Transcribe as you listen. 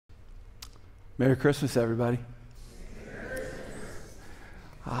Merry Christmas, everybody.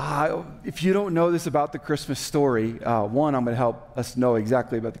 If you don't know this about the Christmas story, one, I'm going to help us know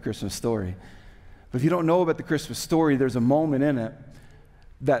exactly about the Christmas story. But if you don't know about the Christmas story, there's a moment in it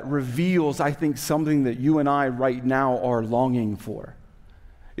that reveals, I think, something that you and I right now are longing for.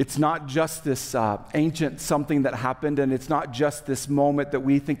 It's not just this ancient something that happened, and it's not just this moment that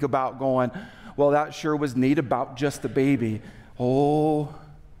we think about going, well, that sure was neat about just the baby. Oh,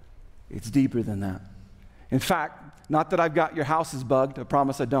 it's deeper than that. In fact, not that I've got your houses bugged. I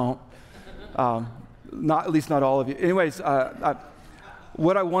promise I don't. Not, at least not all of you. Anyways,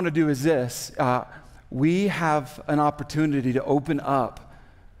 what I want to do is this. We have an opportunity to open up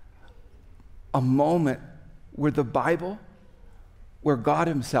a moment where the Bible, where God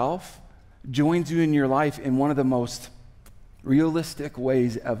himself joins you in your life in one of the most realistic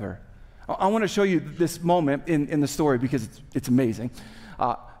ways ever. I want to show you this moment in the story because it's amazing.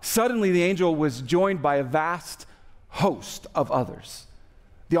 Suddenly the angel was joined by a vast host of others,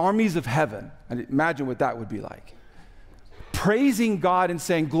 the armies of heaven. And imagine what that would be like. Praising God and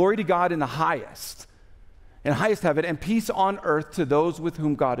saying, glory to God in highest heaven, and peace on earth to those with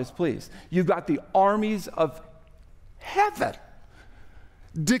whom God is pleased. You've got the armies of heaven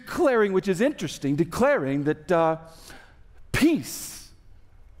declaring, which is interesting, declaring that peace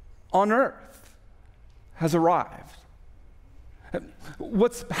on earth has arrived.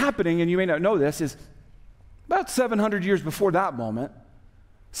 What's happening, and you may not know this, is about 700 years before that moment,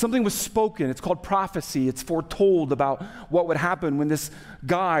 something was spoken. It's called prophecy. It's foretold about what would happen when this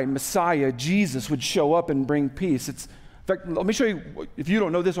guy, Messiah, Jesus, would show up and bring peace. In fact, let me show you, if you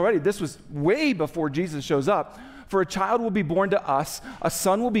don't know this already, this was way before Jesus shows up. For a child will be born to us, a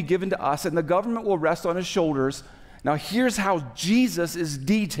son will be given to us, and the government will rest on his shoulders. Now here's how Jesus is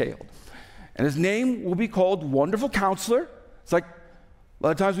detailed. And his name will be called Wonderful Counselor. It's like a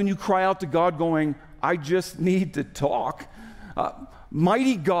lot of times when you cry out to God going, I just need to talk.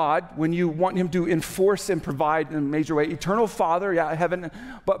 Mighty God, when you want him to enforce and provide in a major way. Eternal Father, yeah, heaven,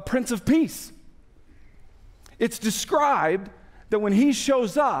 but Prince of Peace. It's described that when he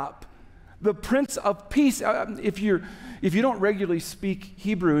shows up, the Prince of Peace, if you don't regularly speak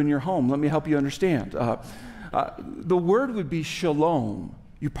Hebrew in your home, let me help you understand. The word would be shalom.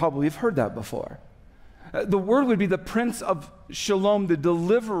 You probably have heard that before. The word would be the Prince of Shalom, the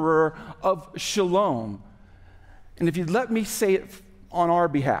deliverer of Shalom. And if you'd let me say it on our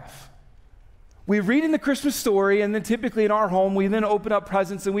behalf. We read in the Christmas story, and then typically in our home, we then open up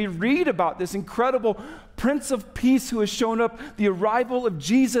presents and we read about this incredible Prince of Peace who has shown up. The arrival of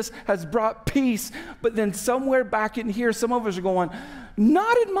Jesus has brought peace. But then somewhere back in here, some of us are going,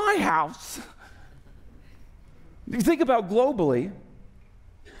 not in my house. If you think about globally,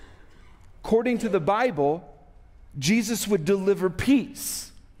 according to the Bible, Jesus would deliver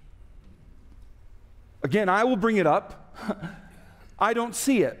peace. Again, I will bring it up. I don't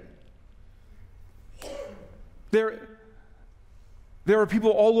see it. There are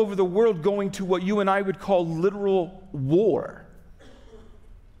people all over the world going to what you and I would call literal war.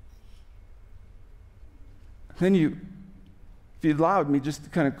 Then if you allowed me just to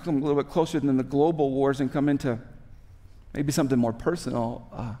kind of come a little bit closer than the global wars and come into maybe something more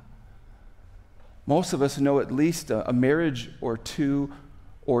personal, most of us know at least a marriage or two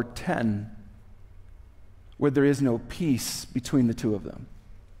or 10 where there is no peace between the two of them.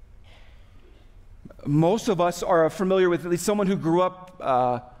 Most of us are familiar with at least someone who grew up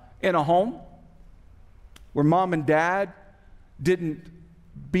in a home where mom and dad didn't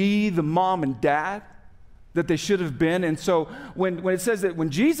be the mom and dad that they should have been. And so when it says that when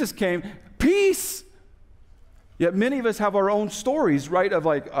Jesus came, peace, yet many of us have our own stories, right, of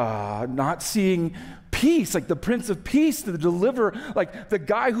like not seeing peace, like the Prince of Peace, the deliverer, like the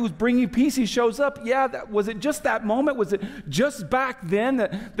guy who's bringing peace, he shows up. Yeah, was it just that moment? Was it just back then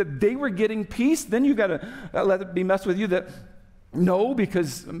that they were getting peace? Then you got to let it be messed with you that no,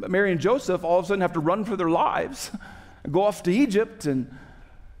 because Mary and Joseph all of a sudden have to run for their lives and go off to Egypt, and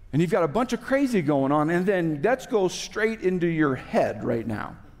you've got a bunch of crazy going on. And then let's go straight into your head right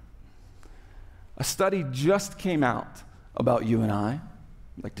now. A study just came out about you and I.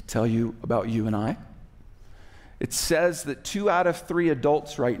 I'd like to tell you about you and I. It says that 2 out of 3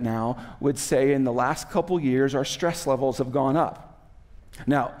 adults right now would say in the last couple years our stress levels have gone up.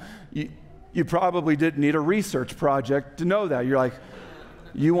 Now, you probably didn't need a research project to know that. You're like,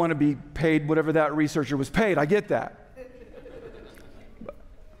 you want to be paid whatever that researcher was paid. I get that.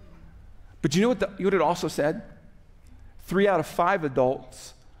 But you know what it also said? 3 out of 5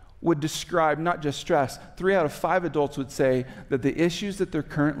 adults would describe not just stress. 3 out of 5 adults would say that the issues that they're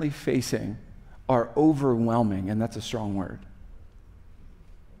currently facing are overwhelming, and that's a strong word.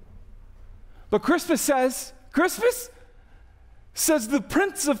 But Christmas says the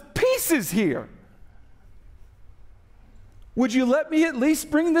Prince of Peace is here. Would you let me at least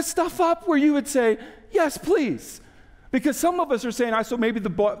bring this stuff up where you would say, yes, please? Because some of us are saying, so maybe the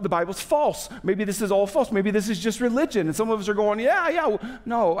Bible's false. Maybe this is all false. Maybe this is just religion. And some of us are going, yeah.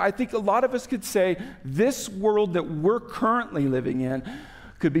 No, I think a lot of us could say this world that we're currently living in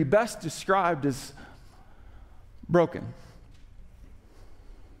could be best described as broken.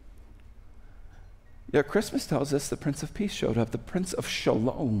 Yet Christmas tells us the Prince of Peace showed up, the Prince of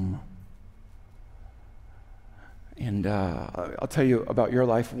Shalom. And I'll tell you about your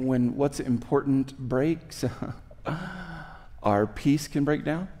life. When what's important breaks, our peace can break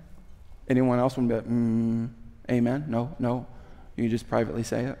down. Anyone else want to be amen? No. You just privately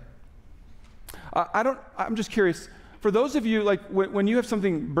say it. I'm just curious. For those of you, like when you have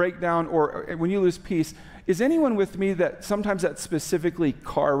something break down or when you lose peace, is anyone with me that sometimes that's specifically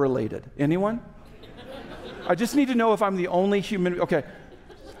car related? Anyone? I just need to know if I'm the only human. Okay.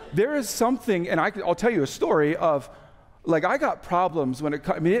 There is something, and I'll tell you a story of, like, I got problems when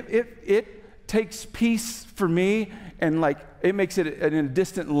it takes peace for me, and like it makes it in a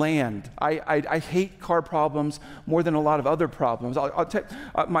distant land. I hate car problems more than a lot of other problems. I'll tell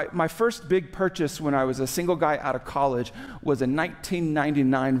my first big purchase when I was a single guy out of college was a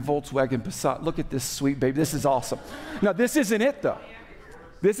 1999 Volkswagen Passat. Look at this sweet baby. This is awesome. Now, this isn't it, though.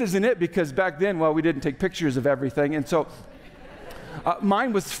 This isn't it, because back then, well, we didn't take pictures of everything, and so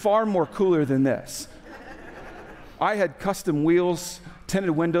mine was far more cooler than this. I had custom wheels,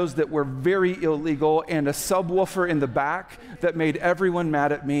 tinted windows that were very illegal, and a subwoofer in the back that made everyone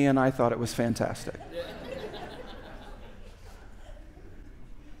mad at me, and I thought it was fantastic.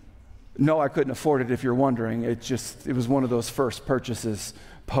 No, I couldn't afford it, if you're wondering. It was one of those first purchases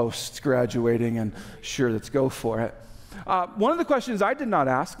post-graduating, and sure, let's go for it. One of the questions I did not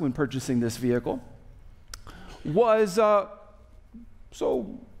ask when purchasing this vehicle was,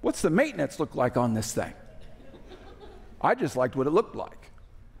 so what's the maintenance look like on this thing? I just liked what it looked like.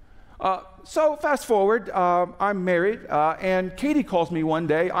 So fast forward, I'm married, and Katie calls me one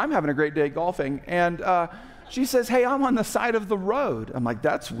day. I'm having a great day golfing, and she says, hey, I'm on the side of the road. I'm like,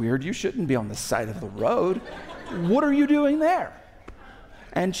 that's weird. You shouldn't be on the side of the road. What are you doing there?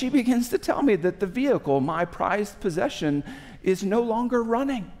 And she begins to tell me that the vehicle, my prized possession, is no longer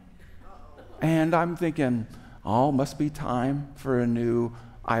running. And I'm thinking, must be time for a new,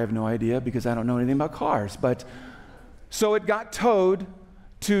 I have no idea because I don't know anything about cars. But so it got towed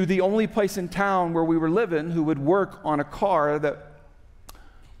to the only place in town where we were living who would work on a car that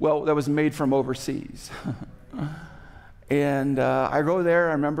was made from overseas. And I go there.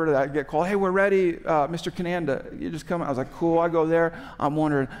 I remember that I get called, hey, we're ready, Mr. Cananda, you just come. I was like, cool. I go there. I'm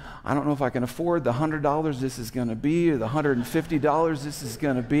wondering, I don't know if I can afford the $100 this is going to be or the $150 this is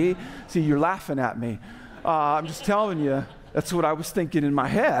going to be. See, you're laughing at me. I'm just telling you, that's what I was thinking in my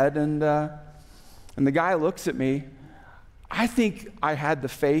head. And the guy looks at me. I think I had the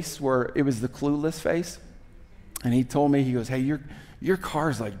face where it was the clueless face. And he told me, he goes, hey, your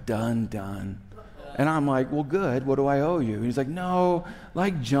car's like done. And I'm like, well, good. What do I owe you? And he's like, no,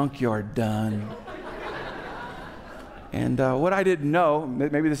 like junkyard done. And what I didn't know,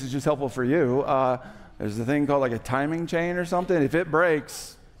 maybe this is just helpful for you, there's a thing called like a timing chain or something. If it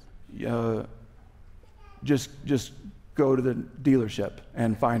breaks, just go to the dealership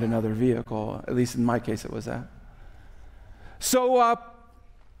and find another vehicle. At least in my case, it was that. So I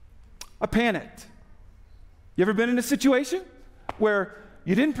panicked. You ever been in a situation where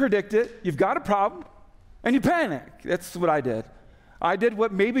you didn't predict it, you've got a problem, and you panic? That's what I did. I did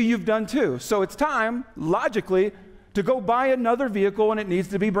what maybe you've done too. So it's time, logically, to go buy another vehicle, and it needs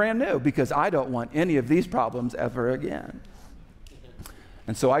to be brand new because I don't want any of these problems ever again.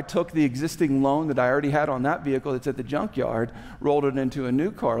 And so I took the existing loan that I already had on that vehicle that's at the junkyard, rolled it into a new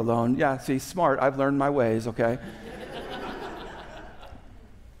car loan. Yeah, see, smart. I've learned my ways, okay?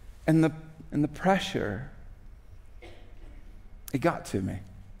 And the pressure, it got to me.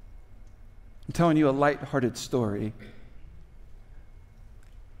 I'm telling you a lighthearted story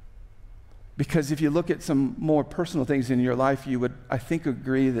because if you look at some more personal things in your life, you would, I think,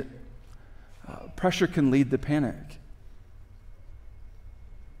 agree that pressure can lead to panic.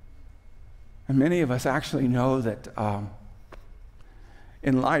 And many of us actually know that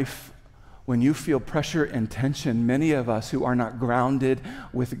in life, when you feel pressure and tension, many of us who are not grounded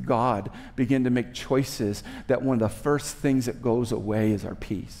with God begin to make choices that one of the first things that goes away is our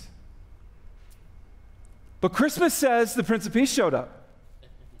peace. But Christmas says the Prince of Peace showed up.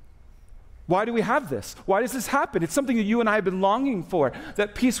 Why do we have this? Why does this happen? It's something that you and I have been longing for,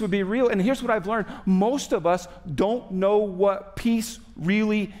 that peace would be real. And here's what I've learned. Most of us don't know what peace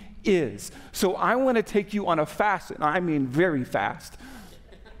really is. So I want to take you on a fast, and I mean very fast,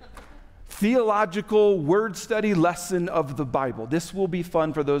 theological word study lesson of the Bible. This will be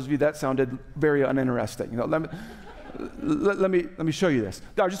fun for those of you that sounded very uninteresting. Let me show you this.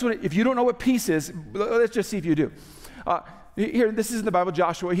 Now, if you don't know what peace is, let's just see if you do. Here, this is in the Bible,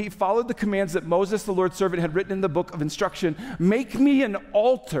 Joshua. He followed the commands that Moses, the Lord's servant, had written in the book of instruction. Make me an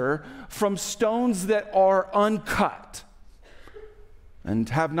altar from stones that are uncut and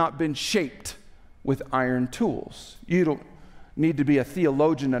have not been shaped with iron tools. You don't need to be a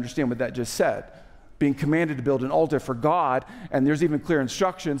theologian to understand what that just said. Being commanded to build an altar for God, and there's even clear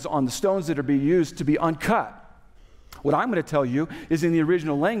instructions on the stones that are being used to be uncut. What I'm going to tell you is in the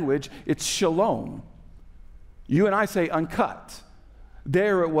original language, it's shalom. You and I say uncut.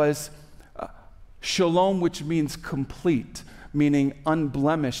 There it was shalom, which means complete, meaning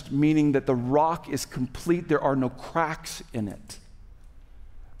unblemished, meaning that the rock is complete. There are no cracks in it.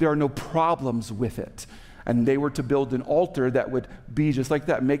 There are no problems with it. And they were to build an altar that would be just like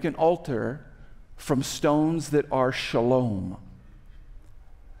that. Make an altar from stones that are shalom,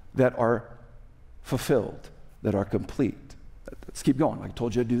 that are fulfilled, that are complete. Let's keep going. Like I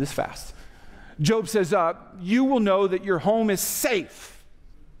told you, I'd do this fast. Job says, you will know that your home is safe.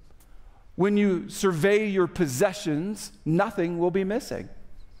 When you survey your possessions, nothing will be missing.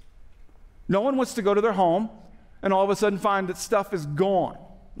 No one wants to go to their home and all of a sudden find that stuff is gone,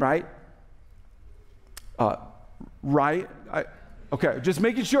 right? Right? Okay, just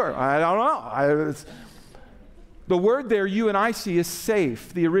making sure. I don't know. The word there you and I see is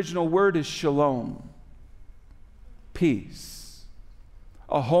safe. The original word is shalom. Peace.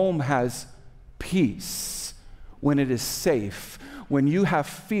 A home has peace when it is safe. When you have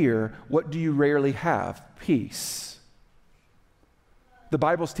fear, what do you rarely have? Peace. The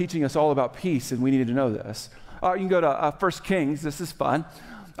Bible's teaching us all about peace, and we need to know this. You can go to 1 Kings. This is fun.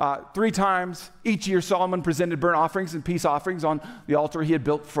 3 times each year, Solomon presented burnt offerings and peace offerings on the altar he had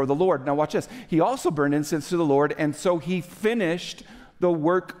built for the Lord. Now watch this. He also burned incense to the Lord, and so he finished the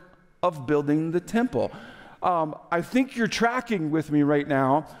work of building the temple. I think you're tracking with me right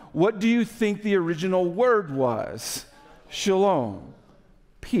now. What do you think the original word was? Shalom.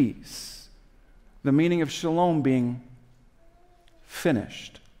 Peace. The meaning of shalom being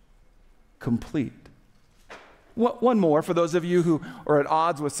finished, complete. One more, for those of you who are at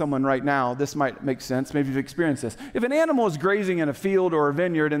odds with someone right now, this might make sense. Maybe you've experienced this. If an animal is grazing in a field or a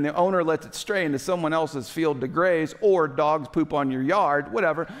vineyard and the owner lets it stray into someone else's field to graze, or dogs poop on your yard,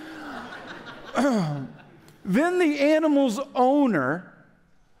 whatever, then the animal's owner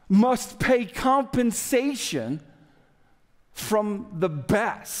must pay compensation from the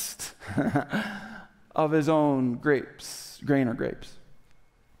best of his own grain or grapes.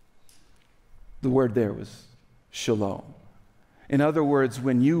 The word there was shalom. In other words,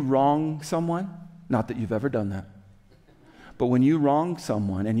 when you wrong someone, not that you've ever done that, but when you wrong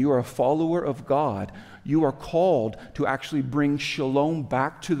someone and you are a follower of God, you are called to actually bring shalom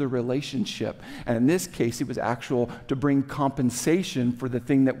back to the relationship. And in this case, it was actual to bring compensation for the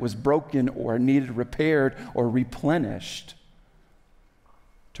thing that was broken or needed repaired or replenished,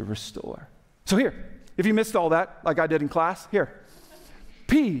 to restore. So here, if you missed all that, like I did in class, here.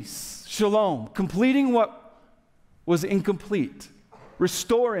 Peace, shalom, completing what was incomplete,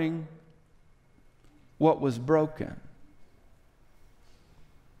 restoring what was broken.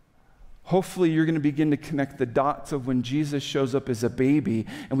 Hopefully you're going to begin to connect the dots of when Jesus shows up as a baby,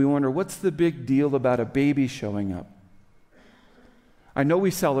 and we wonder, what's the big deal about a baby showing up? I know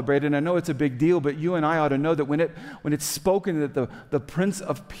we celebrate it, and I know it's a big deal, but you and I ought to know that when it's spoken that the Prince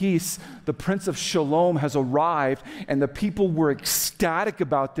of Peace, the Prince of Shalom has arrived, and the people were ecstatic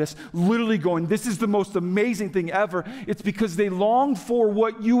about this, literally going, this is the most amazing thing ever. It's because they longed for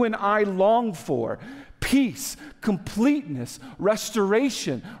what you and I long for. Peace, completeness,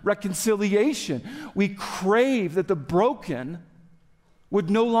 restoration, reconciliation. We crave that the broken would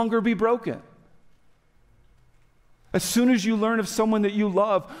no longer be broken. As soon as you learn of someone that you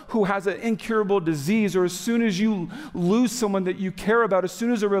love who has an incurable disease, or as soon as you lose someone that you care about, as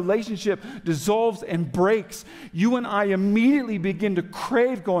soon as a relationship dissolves and breaks, you and I immediately begin to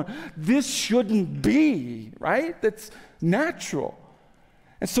crave, going, this shouldn't be, right? That's natural.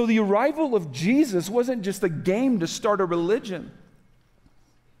 And so the arrival of Jesus wasn't just a game to start a religion.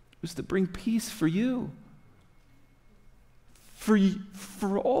 It was to bring peace for you,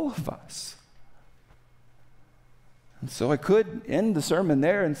 for all of us. And so I could end the sermon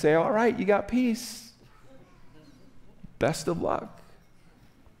there and say, all right, you got peace. Best of luck.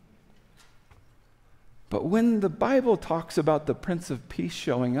 But when the Bible talks about the Prince of Peace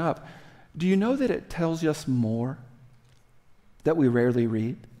showing up, do you know that it tells us more that we rarely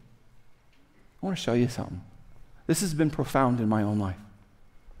read? I want to show you something. This has been profound in my own life.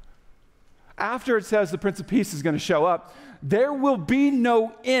 After it says the Prince of Peace is going to show up, there will be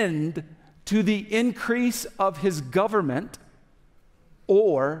no end to the increase of his government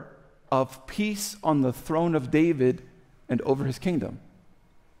or of peace on the throne of David and over his kingdom.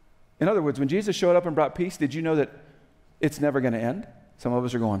 In other words, when Jesus showed up and brought peace, did you know that it's never going to end? Some of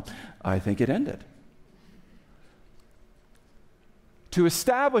us are going, I think it ended. To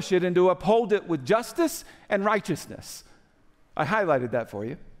establish it and to uphold it with justice and righteousness. I highlighted that for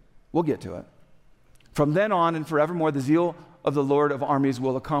you. We'll get to it. From then on and forevermore, the zeal of the Lord of armies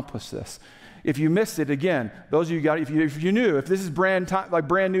will accomplish this. If you missed it, again, those of you got, if you knew, if this is brand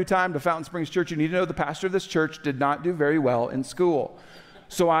new time to Fountain Springs Church, you need to know the pastor of this church did not do very well in school.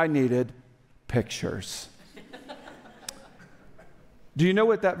 So I needed pictures. Do you know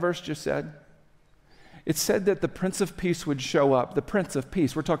what that verse just said? It said that the Prince of Peace would show up. The Prince of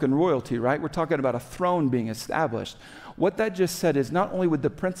Peace, we're talking royalty, right? We're talking about a throne being established. What that just said is not only would the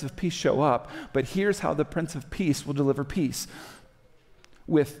Prince of Peace show up, but here's how the Prince of Peace will deliver peace.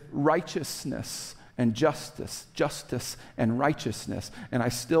 With righteousness and justice and righteousness. And I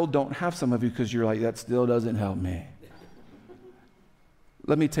still don't have some of you because you're like, that still doesn't help me.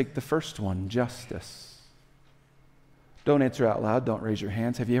 Let me take the first one, justice. Don't answer out loud. Don't raise your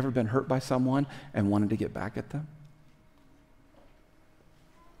hands. Have you ever been hurt by someone and wanted to get back at them?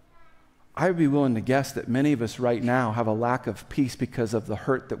 I would be willing to guess that many of us right now have a lack of peace because of the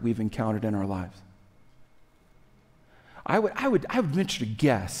hurt that we've encountered in our lives. I would venture to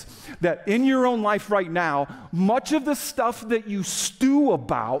guess that in your own life right now, much of the stuff that you stew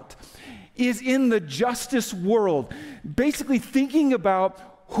about is in the justice world. Basically thinking about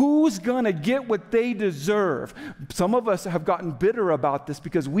who's going to get what they deserve. Some of us have gotten bitter about this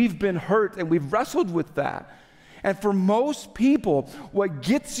because we've been hurt and we've wrestled with that. And for most people, what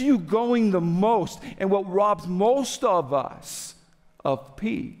gets you going the most and what robs most of us of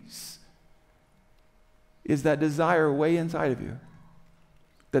peace is that desire way inside of you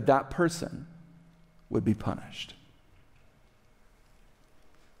that that person would be punished.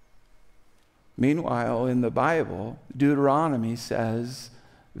 Meanwhile, in the Bible, Deuteronomy says,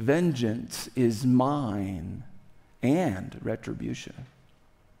 vengeance is mine and retribution.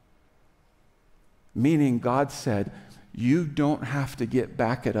 Meaning God said, you don't have to get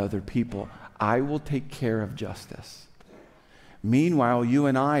back at other people. I will take care of justice. Meanwhile, you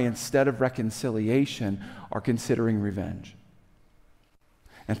and I, instead of reconciliation, are considering revenge.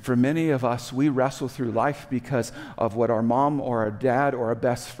 And for many of us, we wrestle through life because of what our mom or our dad or a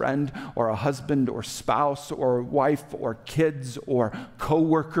best friend or a husband or spouse or wife or kids or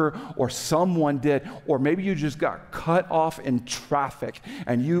coworker or someone did, or maybe you just got cut off in traffic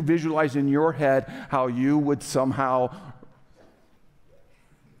and you visualize in your head how you would somehow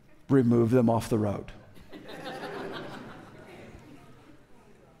remove them off the road.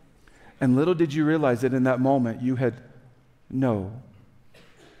 And little did you realize that in that moment you had no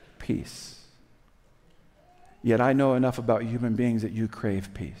peace. Yet I know enough about human beings that you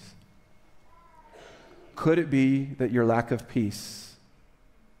crave peace. Could it be that your lack of peace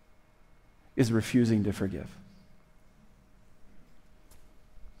is refusing to forgive?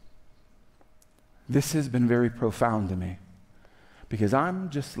 This has been very profound to me because I'm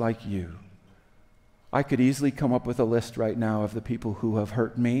just like you. I could easily come up with a list right now of the people who have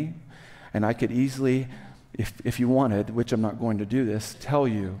hurt me, and I could easily, if you wanted, which I'm not going to do this, tell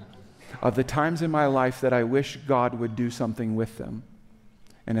you of the times in my life that I wish God would do something with them.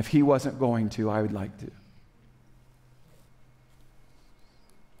 And if he wasn't going to, I would like to.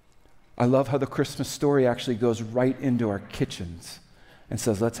 I love how the Christmas story actually goes right into our kitchens and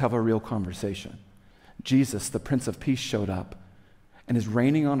says, let's have a real conversation. Jesus, the Prince of Peace, showed up and is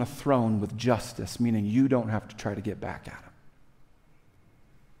reigning on a throne with justice, meaning you don't have to try to get back at him.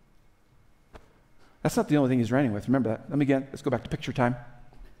 That's not the only thing he's reigning with. Remember that. Let's go back to picture time.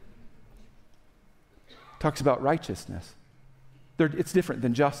 Talks about righteousness. It's different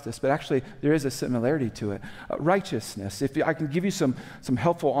than justice, but actually there is a similarity to it. Righteousness, if I can give you some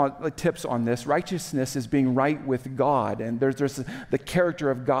helpful tips on this, righteousness is being right with God, and there's the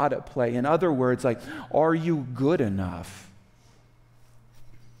character of God at play. In other words, like, are you good enough?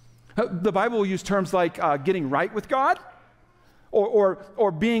 The Bible will use terms like getting right with God,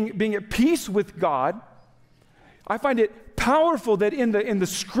 or being at peace with God. I find it powerful that in the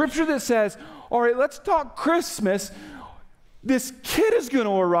scripture that says, all right, let's talk Christmas, this kid is going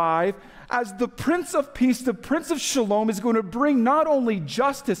to arrive as the Prince of Peace, the Prince of Shalom, is going to bring not only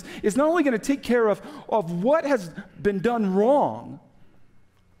justice, is not only going to take care of what has been done wrong,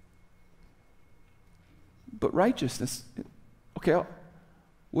 but righteousness. Okay,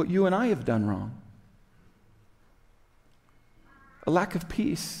 what you and I have done wrong. A lack of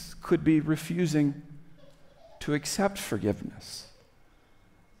peace could be refusing to accept forgiveness.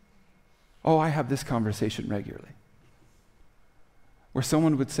 Oh, I have this conversation regularly, where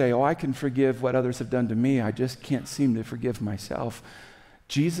someone would say, oh, I can forgive what others have done to me, I just can't seem to forgive myself.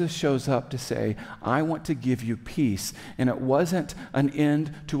 Jesus shows up to say, I want to give you peace. And it wasn't an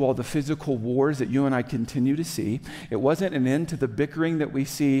end to all the physical wars that you and I continue to see. It wasn't an end to the bickering that we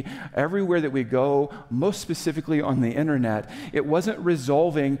see everywhere that we go, most specifically on the internet. It wasn't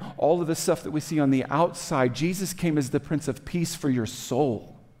resolving all of the stuff that we see on the outside. Jesus came as the Prince of Peace for your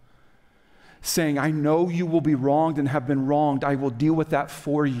soul, saying, I know you will be wronged and have been wronged. I will deal with that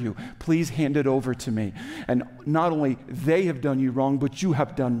for you. Please hand it over to me. And not only they have done you wrong, but you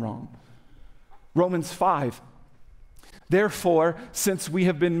have done wrong. Romans 5. Therefore, since we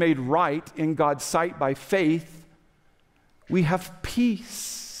have been made right in God's sight by faith, we have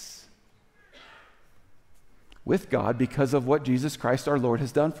peace with God because of what Jesus Christ our Lord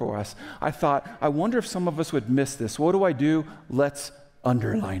has done for us. I thought, I wonder if some of us would miss this. What do I do? Let's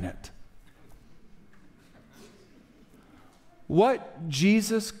underline it. What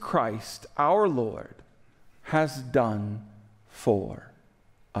Jesus Christ, our Lord, has done for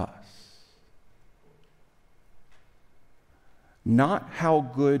us. Not how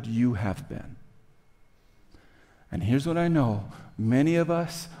good you have been. And here's what I know. Many of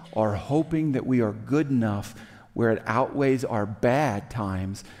us are hoping that we are good enough where it outweighs our bad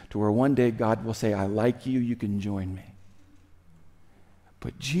times to where one day God will say, I like you, you can join me.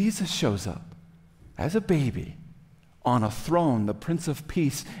 But Jesus shows up as a baby on a throne, the Prince of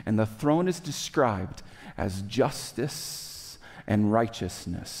Peace, and the throne is described as justice and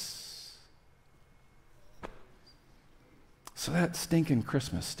righteousness. So that stinking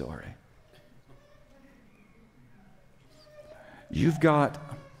Christmas story. You've got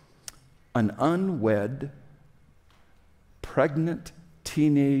an unwed, pregnant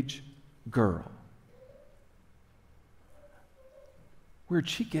teenage girl. Where'd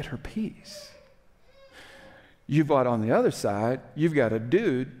she get her peace? You've got on the other side, you've got a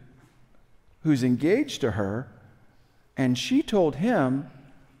dude who's engaged to her, and she told him,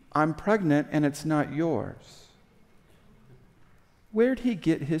 I'm pregnant and it's not yours. Where'd he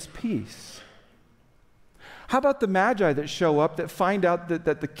get his peace? How about the Magi that show up that find out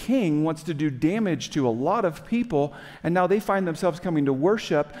that the king wants to do damage to a lot of people, and now they find themselves coming to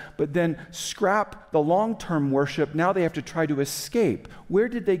worship, but then scrap the long-term worship. Now they have to try to escape. Where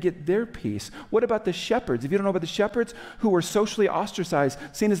did they get their peace? What about the shepherds? If you don't know about the shepherds, who were socially ostracized,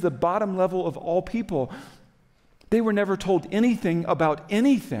 seen as the bottom level of all people, they were never told anything about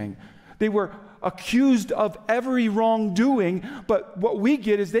anything. They were accused of every wrongdoing, but what we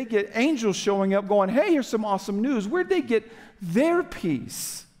get is they get angels showing up going, hey, here's some awesome news. Where'd they get their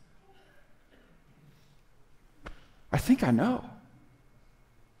peace? I think I know.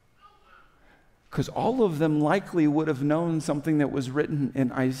 Because all of them likely would have known something that was written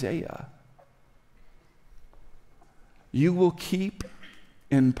in Isaiah. You will keep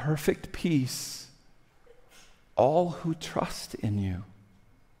in perfect peace all who trust in you.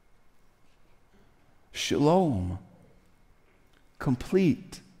 Shalom,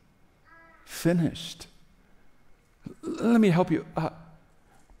 complete, finished. Let me help you.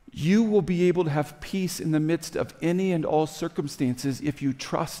 You will be able to have peace in the midst of any and all circumstances if you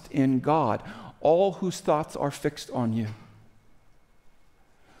trust in God, all whose thoughts are fixed on you.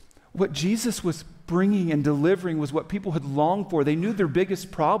 What Jesus was bringing and delivering was what people had longed for. They knew their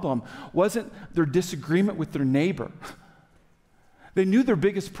biggest problem wasn't their disagreement with their neighbor. They knew their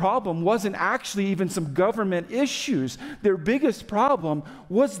biggest problem wasn't actually even some government issues. Their biggest problem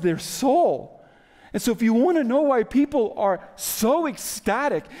was their soul. And so if you want to know why people are so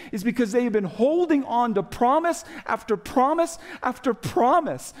ecstatic, is because they have been holding on to promise after promise after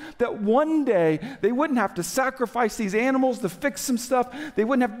promise that one day they wouldn't have to sacrifice these animals to fix some stuff. They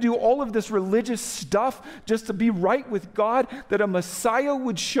wouldn't have to do all of this religious stuff just to be right with God, that a Messiah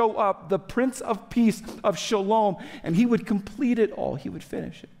would show up, the Prince of Peace, of Shalom, and he would complete it all. He would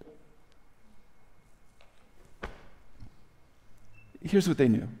finish it. Here's what they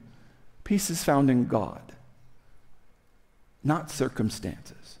knew. Peace is found in God, not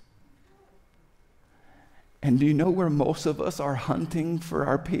circumstances. And do you know where most of us are hunting for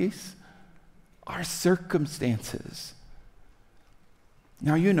our peace? Our circumstances.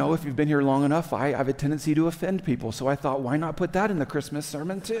 Now, you know, if you've been here long enough, I have a tendency to offend people. So I thought, why not put that in the Christmas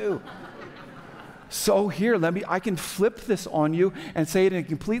sermon too? So here, I can flip this on you and say it in a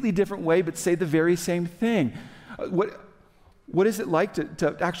completely different way, but say the very same thing. What is it like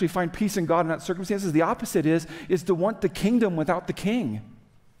to actually find peace in God in that circumstances? The opposite is to want the kingdom without the king.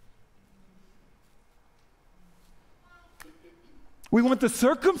 We want the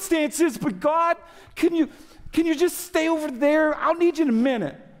circumstances, but God, can you just stay over there? I'll need you in a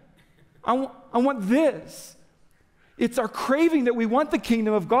minute. I want this. It's our craving that we want the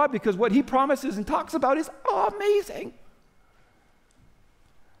kingdom of God because what he promises and talks about is amazing.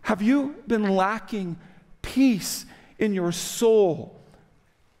 Have you been lacking peace in your soul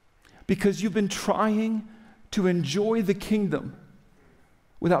because you've been trying to enjoy the kingdom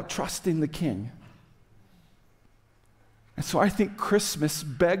without trusting the King? And so I think Christmas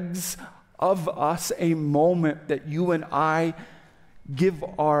begs of us a moment that you and I give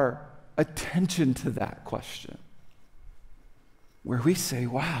our attention to that question, where we say,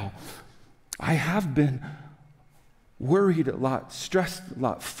 wow, I have been worried a lot, stressed a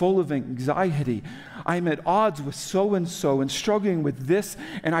lot, full of anxiety. I'm at odds with so-and-so and struggling with this,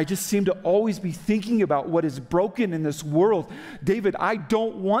 and I just seem to always be thinking about what is broken in this world. David, I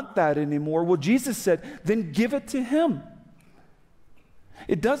don't want that anymore. Well, Jesus said, then give it to him.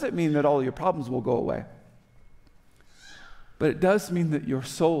 It doesn't mean that all your problems will go away, but it does mean that your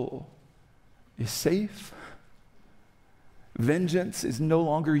soul is safe. Vengeance is no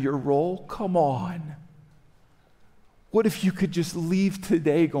longer your role. Come on. What if you could just leave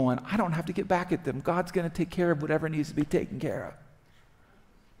today going, I don't have to get back at them. God's going to take care of whatever needs to be taken care of.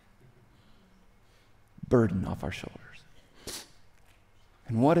 Burden off our shoulders.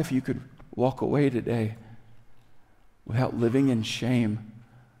 And what if you could walk away today without living in shame,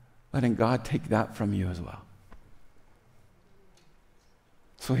 letting God take that from you as well?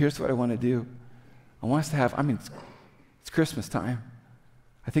 So here's what I want to do. I want us to have, it's Christmas time.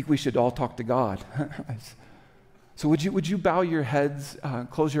 I think we should all talk to God. So would you bow your heads,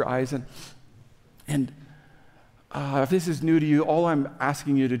 close your eyes, and if this is new to you, all I'm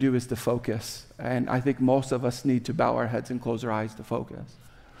asking you to do is to focus. And I think most of us need to bow our heads and close our eyes to focus.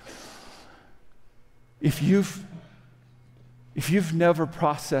 If you've never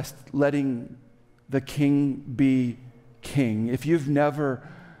processed letting the King be King, if you've never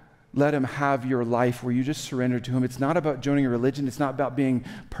let him have your life where you just surrender to him, it's not about joining a religion. It's not about being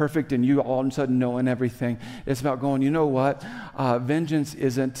perfect and you all of a sudden knowing everything. It's about going, you know what? Vengeance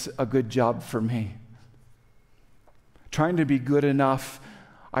isn't a good job for me. Trying to be good enough,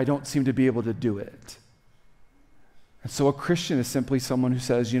 I don't seem to be able to do it. And so a Christian is simply someone who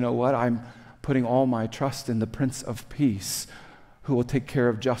says, you know what? I'm putting all my trust in the Prince of Peace who will take care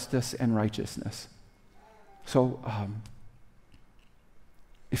of justice and righteousness. So,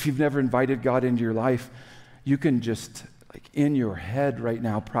 if you've never invited God into your life, you can just, like in your head right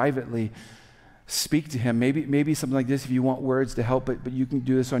now, privately, speak to him. Maybe something like this if you want words to help it, but you can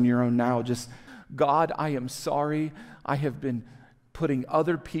do this on your own now. Just, God, I am sorry. I have been putting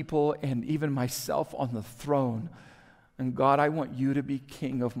other people and even myself on the throne. And God, I want you to be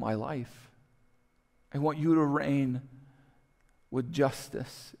king of my life. I want you to reign with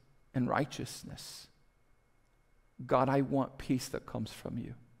justice and righteousness. God, I want peace that comes from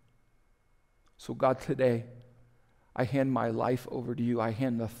you. So God, today, I hand my life over to you. I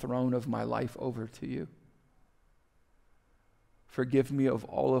hand the throne of my life over to you. Forgive me of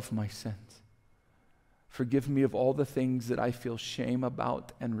all of my sins. Forgive me of all the things that I feel shame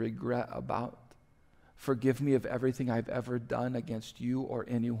about and regret about. Forgive me of everything I've ever done against you or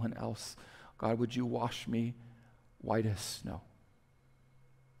anyone else. God, would you wash me white as snow?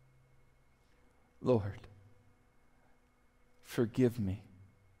 Lord, forgive me.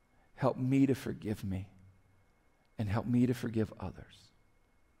 Help me to forgive me. And help me to forgive others.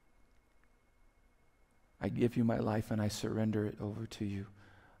 I give you my life and I surrender it over to you.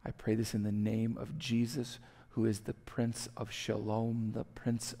 I pray this in the name of Jesus, who is the Prince of Shalom, the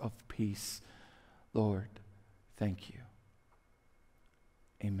Prince of Peace. Lord, thank you.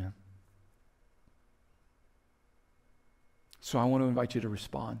 Amen. So I want to invite you to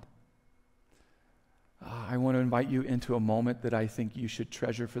respond. I want to invite you into a moment that I think you should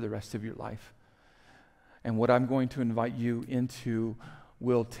treasure for the rest of your life. And what I'm going to invite you into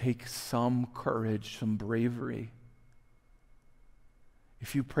will take some courage, some bravery.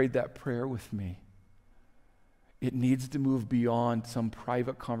 If you prayed that prayer with me, it needs to move beyond some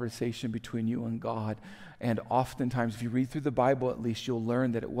private conversation between you and God. And oftentimes, if you read through the Bible at least, you'll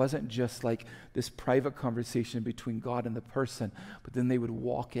learn that it wasn't just like this private conversation between God and the person, but then they would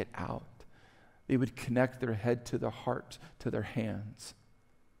walk it out. They would connect their head to their heart, to their hands.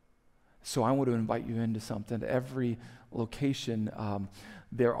 So I want to invite you into something. Every location,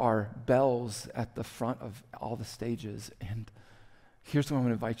 there are bells at the front of all the stages. And here's what I'm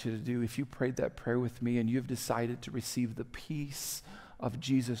going to invite you to do. If you prayed that prayer with me and you've decided to receive the peace of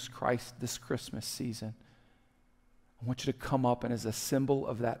Jesus Christ this Christmas season, I want you to come up, and as a symbol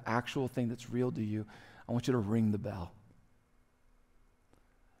of that actual thing that's real to you, I want you to ring the bell.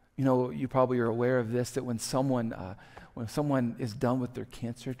 You know, you probably are aware of this, that when someone is done with their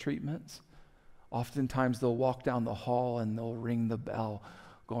cancer treatments, oftentimes they'll walk down the hall and they'll ring the bell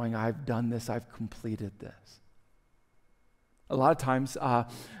going, I've done this, I've completed this. A lot of times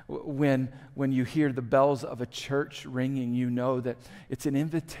when you hear the bells of a church ringing, you know that it's an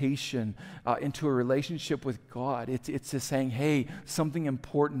invitation into a relationship with God. It's just saying, hey, something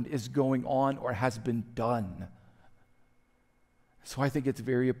important is going on or has been done. So I think it's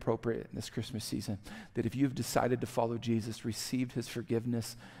very appropriate in this Christmas season that if you've decided to follow Jesus, received his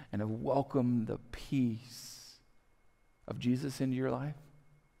forgiveness, and have welcomed the peace of Jesus into your life,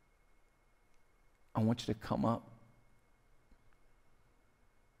 I want you to come up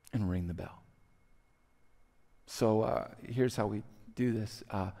and ring the bell. So here's how we do this.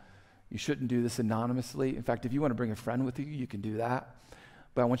 You shouldn't do this anonymously. In fact, if you want to bring a friend with you, you can do that.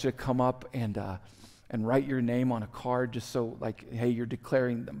 But I want you to come up and write your name on a card, just so, like, hey, you're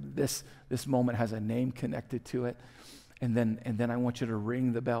declaring this moment has a name connected to it. And then I want you to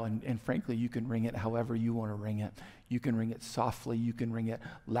ring the bell. And frankly, you can ring it however you want to ring it. You can ring it softly. You can ring it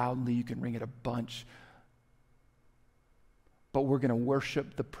loudly. You can ring it a bunch. But we're going to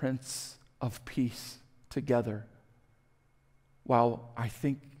worship the Prince of Peace together, while I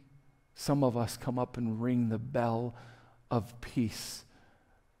think some of us come up and ring the bell of peace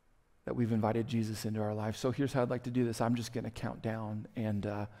that we've invited Jesus into our life. So here's how I'd like to do this. I'm just going to count down and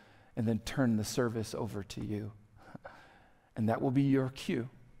then turn the service over to you. And that will be your cue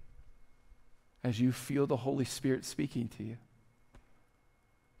as you feel the Holy Spirit speaking to you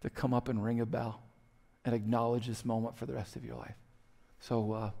to come up and ring a bell and acknowledge this moment for the rest of your life.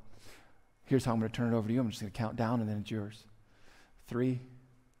 So here's how I'm going to turn it over to you. I'm just going to count down, and then it's yours. 3,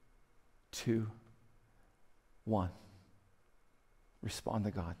 2, 1. Respond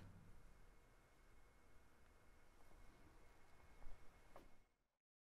to God.